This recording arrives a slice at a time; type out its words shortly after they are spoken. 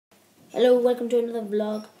Hello, welcome to another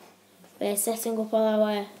vlog. We're setting up all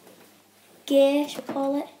our gear, should we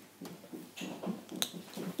call it?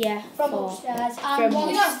 Yeah. From upstairs. And from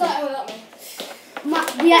one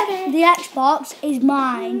the Xbox is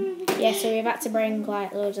mine. Yeah, so we've had to bring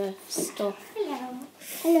like loads of stuff. Hello.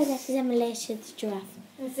 Hello, this is Emily, she's the giraffe.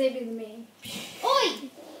 And saving me. Oi!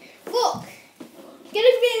 Look!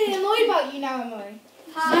 Getting really annoyed about you now, Emily.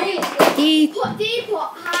 Hi. Deep. Put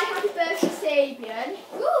hi, happy birthday, Sabian.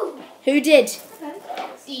 Woo! Who did?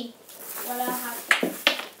 D. Well,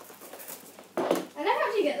 I never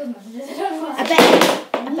actually get those messages.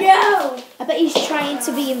 I bet he's trying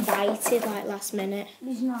to be invited like last minute.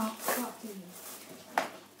 He's not.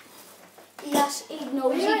 Yes, he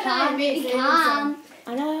knows he can. He can.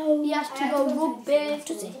 I know. He has to go rugby.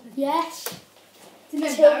 Does he? Yes. It's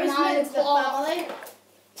an Till embarrassment to the 9 family.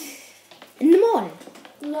 In the morning?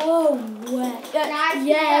 No way.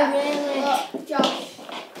 Yeah, really. Look, Josh.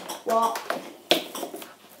 What?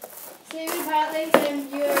 See, apparently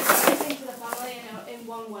you're listening to the family in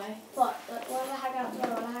one way. What? Wanna hang out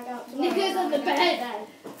tomorrow? Wanna hang out tomorrow? Nico's on the bed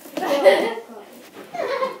then.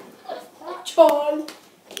 John.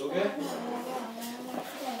 Okay.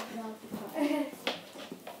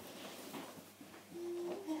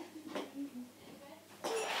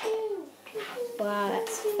 Wow,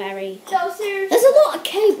 that's very... So seriously, There's a lot of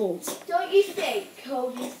cables. don't you think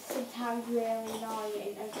Cody's sometimes really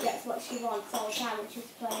annoying and gets what she wants all the time when she's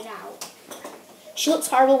playing out? She looks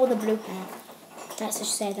horrible with the blue hair. Let's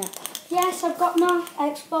just say that. Yes, I've got my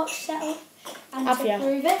Xbox set up and Have to you?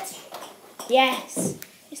 prove it. Yes.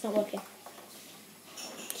 It's not working.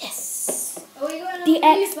 Yes. Are we going on The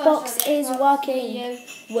Wii first or Xbox the is Xbox? working.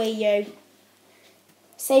 Wii U.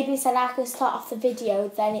 Sabian said I can start off the video,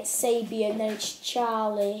 then it's Sabian, then it's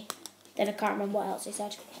Charlie. Then I can't remember what else he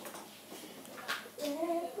said.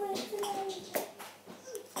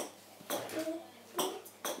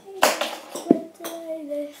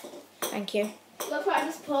 Thank you. Look what I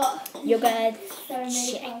just put. You're gonna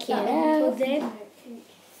check it out.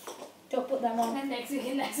 Don't put them on. Next week.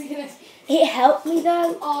 It helped me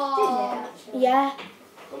though. Oh. Yeah.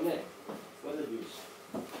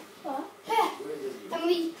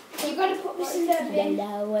 Emily, you got to put this in the bin.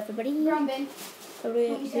 Hello everybody. Brown bin. For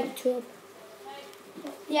YouTube.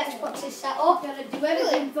 The Xbox is set up. Gotta do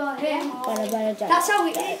everything for him. That's how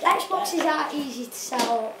we. Xboxes are easy to set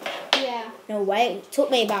up. Yeah. No way. It took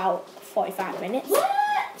me about 45 minutes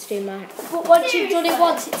to do my... But once you've done it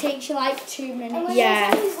once, it takes you like 2 minutes.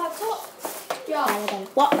 Yeah. Josh,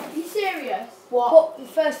 What? are you serious? But the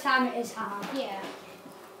first time it is hard. Yeah.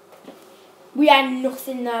 We had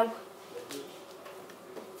nothing though.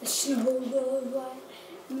 The snow goes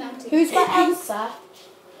away. Who's got Elsa?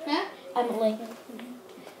 Huh? Emily.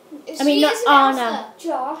 Is I mean, she not is an Anna. Elsa?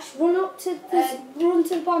 Josh, run up to the run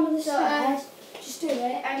to the bottom of the So, stairs. Just do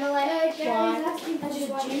it. Emily, Why? Gary's asking for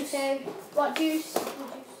juice. What juice?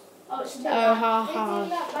 Oh, it's Oh, ha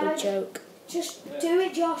ha. Good joke. Just do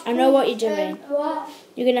it, Josh. I know what you're doing. What?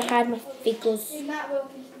 You're going to hide my figures. In that will.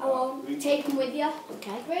 I won't. Take them with you.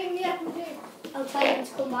 Okay. Bring me up and do. I'll tell you when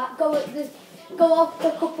to come back. Go up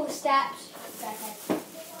a couple of steps.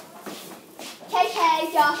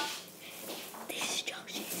 KK, Josh. This is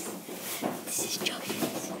Josh's. This is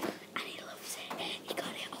Josh's. And he loves it. He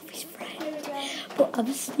got it off his friend. But I'm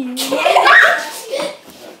stealing it.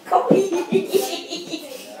 Come here.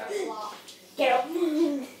 Get up.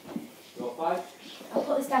 I'll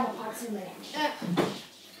put this down my pants in a minute.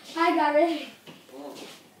 Hi, Gary.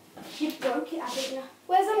 You broke it, haven't you?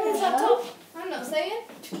 Where's Emily's laptop? I'm not saying.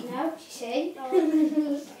 No, see?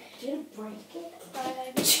 Didn't break it.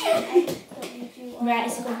 Right,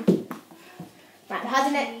 it's gone. Right,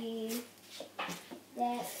 hasn't it?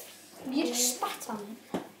 Yes. You just spat on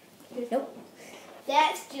it. Nope.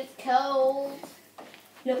 That's just cold.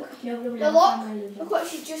 Look, no, Look what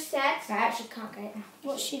she just said. I actually can't get it now.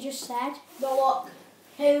 What she just said. The look.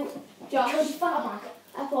 Who? Josh. I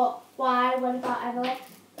thought, why? What about Emily?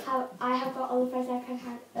 I have got all the friends I can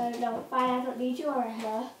have. No, fine, I don't need you or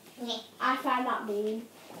her. I find that mean.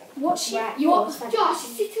 What's she? Right, You yours. Josh,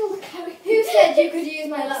 sit on the carrot. Who said you could use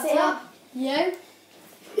my laptop? You?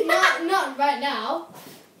 Not right now.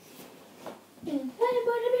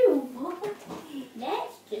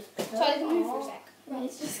 Let's just So I can move for a sec.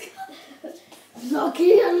 Let's just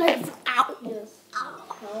Lucky and let's out.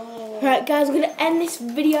 Right, guys, we're gonna end this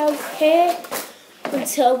video here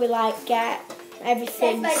until we like get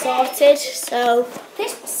everything sorted. So,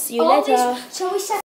 see you later. So we said.